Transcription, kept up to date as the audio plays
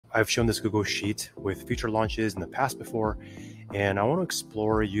I've shown this Google Sheet with feature launches in the past before, and I want to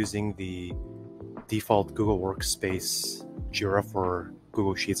explore using the default Google Workspace Jira for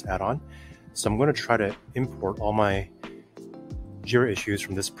Google Sheets add-on. So I'm going to try to import all my Jira issues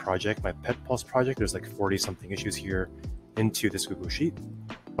from this project, my Pet Pulse project. There's like 40 something issues here into this Google Sheet.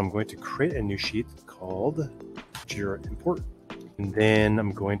 I'm going to create a new sheet called Jira import. And then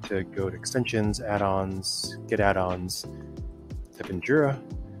I'm going to go to extensions, add-ons, get add-ons, type in Jira.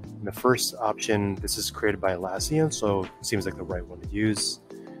 And the first option, this is created by Atlassian, so it seems like the right one to use.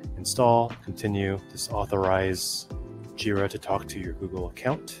 Install, continue, just authorize Jira to talk to your Google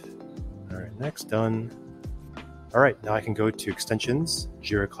account. All right, next, done. All right, now I can go to extensions,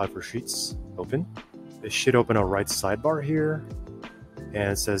 Jira Cloud for Sheets, open. It should open a right sidebar here,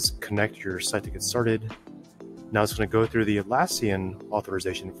 and it says connect your site to get started. Now it's going to go through the Atlassian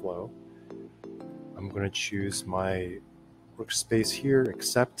authorization flow. I'm going to choose my workspace here,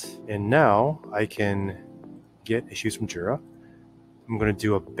 accept, and now I can get issues from Jira. I'm going to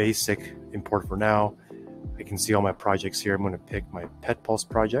do a basic import for now. I can see all my projects here. I'm going to pick my Pet Pulse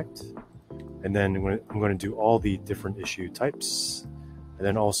project, and then I'm going to do all the different issue types, and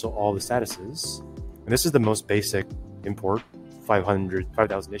then also all the statuses. And this is the most basic import,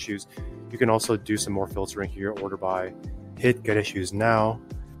 5,000 issues. You can also do some more filtering here, order by, hit get issues now,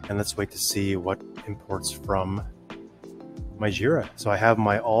 and let's wait to see what imports from my Jira. So I have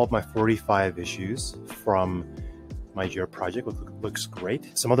all of my 45 issues from my Jira project, which looks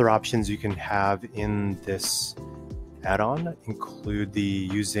great. Some other options you can have in this add-on include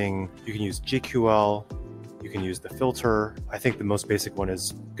you can use GQL, you can use the filter. I think the most basic one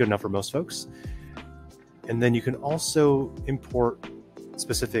is good enough for most folks. And then you can also import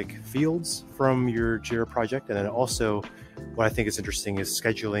specific fields from your Jira project. And then also what I think is interesting is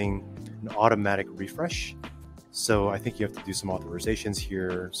scheduling an automatic refresh. So I think you have to do some authorizations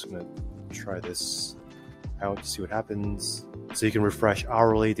here. I'm just going to try this out to see what happens. So you can refresh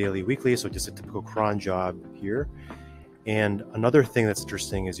hourly, daily, weekly. So just a typical cron job here. And another thing that's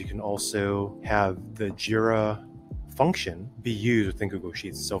interesting is you can also have the Jira function be used within Google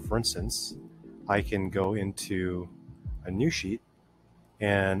Sheets. So for instance, I can go into a new sheet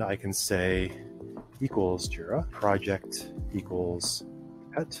and I can say equals Jira, project equals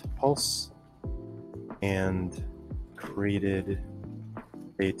Pet Pulse, and created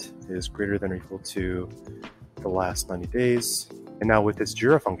date is greater than or equal to the last 90 days. And now with this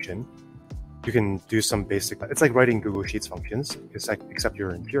Jira function, you can do some basic, it's like writing Google Sheets functions, except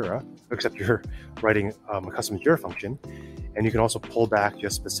you're in Jira, except you're writing a custom Jira function. And you can also pull back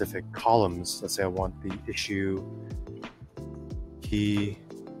just specific columns. Let's say I want the issue, key,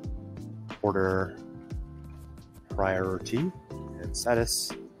 order, priority, and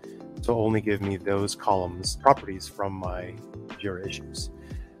status. So only give me those columns, properties from my Jira issues.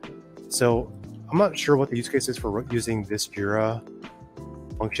 So I'm not sure what the use case is for using this Jira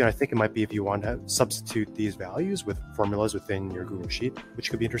function. I think it might be if you want to substitute these values with formulas within your Google Sheet,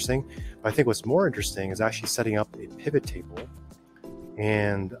 which could be interesting. But I think what's more interesting is actually setting up a pivot table.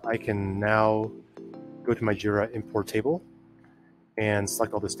 And I can now go to my Jira import table and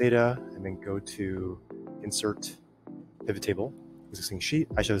select all this data, and then go to insert pivot table, existing sheet.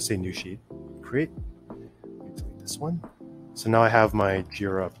 I should say new sheet, create, delete this one. So now I have my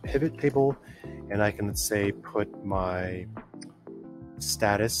Jira pivot table, and I can, let's say, put my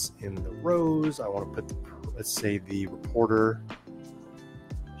status in the rows. I want to put, let's say, the reporter,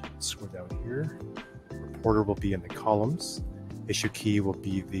 scroll down here, reporter will be in the columns, issue key will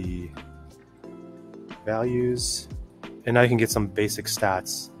be the values, and now you can get some basic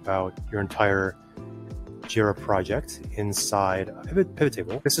stats about your entire Jira project inside a pivot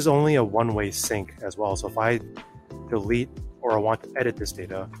table. This is only a one-way sync as well, so if I delete or I want to edit this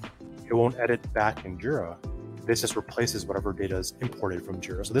data, it won't edit back in Jira. This just replaces whatever data is imported from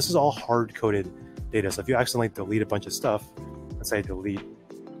Jira. So this is all hard-coded data. So if you accidentally delete a bunch of stuff, let's say I delete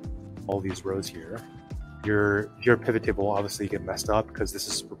all these rows here, your pivot table will obviously get messed up because this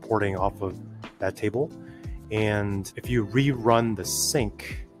is reporting off of that table. And if you rerun the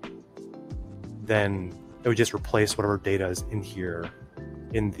sync, then it would just replace whatever data is in here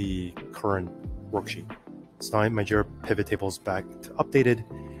in the current worksheet. So now my Jira pivot table is back to updated.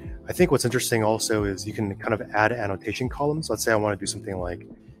 I think what's interesting also is you can kind of add annotation columns. Let's say I want to do something like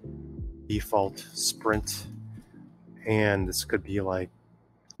default sprint, and this could be like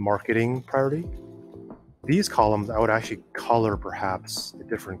marketing priority. These columns, I would actually color perhaps a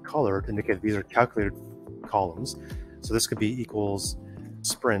different color to indicate these are calculated columns. So this could be equals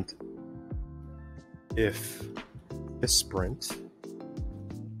sprint if this sprint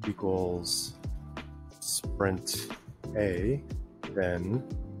equals sprint A, then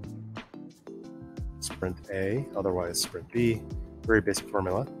sprint A, otherwise sprint B. Very basic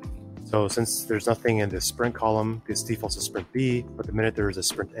formula. So since there's nothing in this sprint column, this defaults to sprint B, but the minute there's a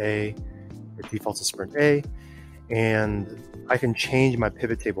sprint A, it defaults to sprint A. And I can change my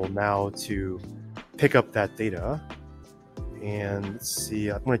pivot table now to pick up that data. And let's see,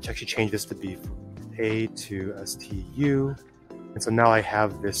 I'm going to actually change this to be from A to STU. And so now I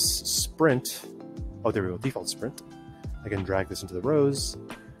have this sprint. Oh, there we go, default sprint. I can drag this into the rows.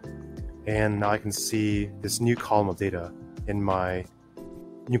 And now I can see this new column of data in my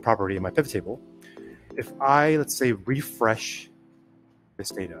new property in my pivot table. If I, let's say, refresh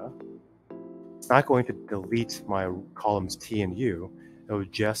this data, it's not going to delete my columns T and U. It will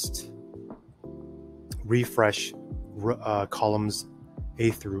just refresh columns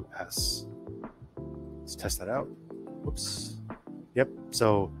A through S. Let's test that out. Whoops. Yep.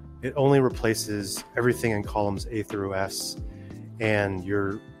 So it only replaces everything in columns A through S, and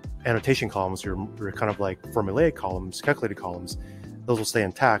your annotation columns, your kind of like formulaic columns, calculated columns, those will stay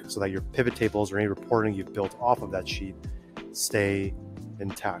intact so that your pivot tables or any reporting you've built off of that sheet stay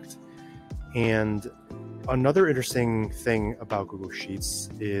intact. And another interesting thing about Google Sheets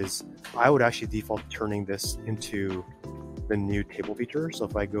is I would actually default turning this into the new table feature. So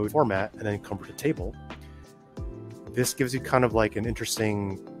if I go format and then convert to table, this gives you kind of like an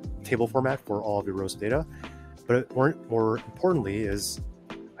interesting table format for all of your rows of data. But more importantly is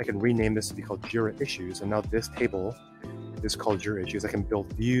I can rename this to be called Jira issues. And now this table is called Jira issues. I can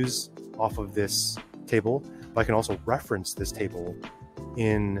build views off of this table, but I can also reference this table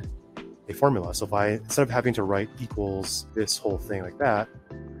in a formula. So if I, instead of having to write equals this whole thing like that,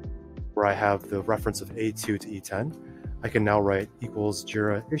 where I have the reference of A2 to E10, I can now write equals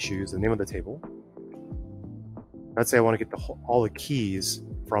Jira issues, the name of the table. Let's say I want to get all the keys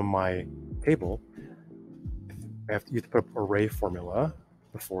from my table. You have to put up array formula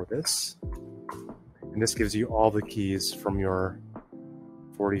before this. And this gives you all the keys from your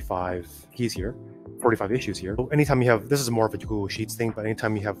 45 keys here, 45 issues here. So anytime you have, this is more of a Google Sheets thing, but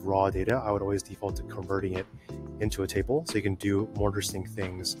anytime you have raw data, I would always default to converting it into a table. So you can do more interesting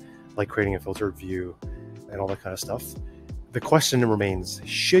things like creating a filtered view and all that kind of stuff. The question remains,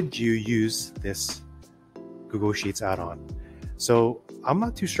 should you use this Google Sheets add-on? So I'm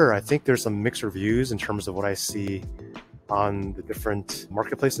not too sure. I think there's some mixed reviews in terms of what I see on the different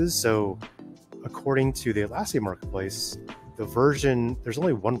marketplaces. So according to the Atlassian marketplace, there's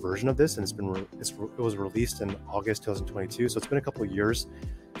only one version of this, and it was released in August 2022. So it's been a couple of years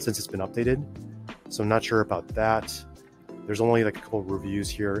since it's been updated. So I'm not sure about that. There's only like a couple of reviews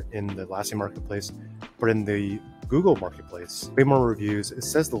here in the Atlassian marketplace, but in the Google marketplace, way more reviews. It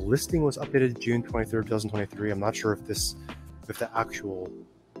says the listing was updated June 23rd, 2023. I'm not sure if the actual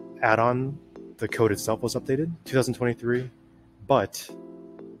add-on, the code itself was updated 2023, but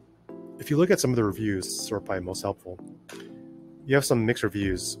if you look at some of the reviews, sort by most helpful, you have some mixed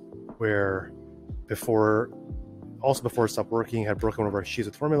reviews where before it stopped working, it had broken one of our sheets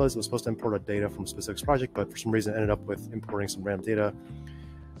with formulas. It was supposed to import a data from a specific project, but for some reason ended up with importing some random data.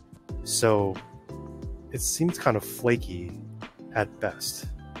 So it seems kind of flaky at best.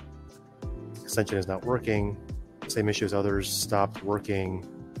 Extension is not working. Same issue as others, stopped working.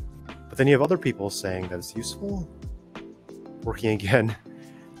 But then you have other people saying that it's useful, working again.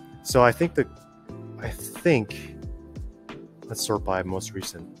 So I think let's sort by most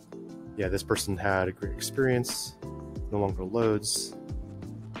recent. Yeah, this person had a great experience, no longer loads,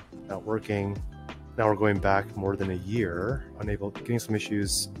 not working. Now we're going back more than a year, getting some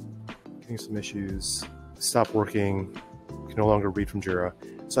issues, stop working, can no longer read from Jira.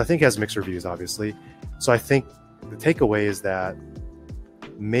 So I think it has mixed reviews, obviously. So I think the takeaway is that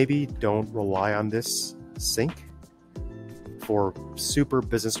maybe don't rely on this sync for super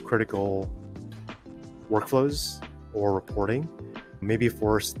business critical workflows or reporting. Maybe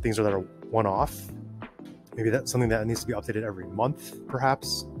for things that are one-off, maybe that's something that needs to be updated every month,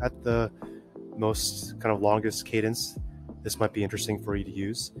 perhaps at the most kind of longest cadence. This might be interesting for you to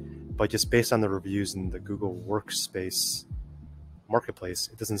use, but just based on the reviews in the Google Workspace marketplace,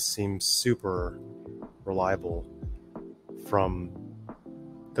 it doesn't seem super reliable from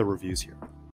the reviews here.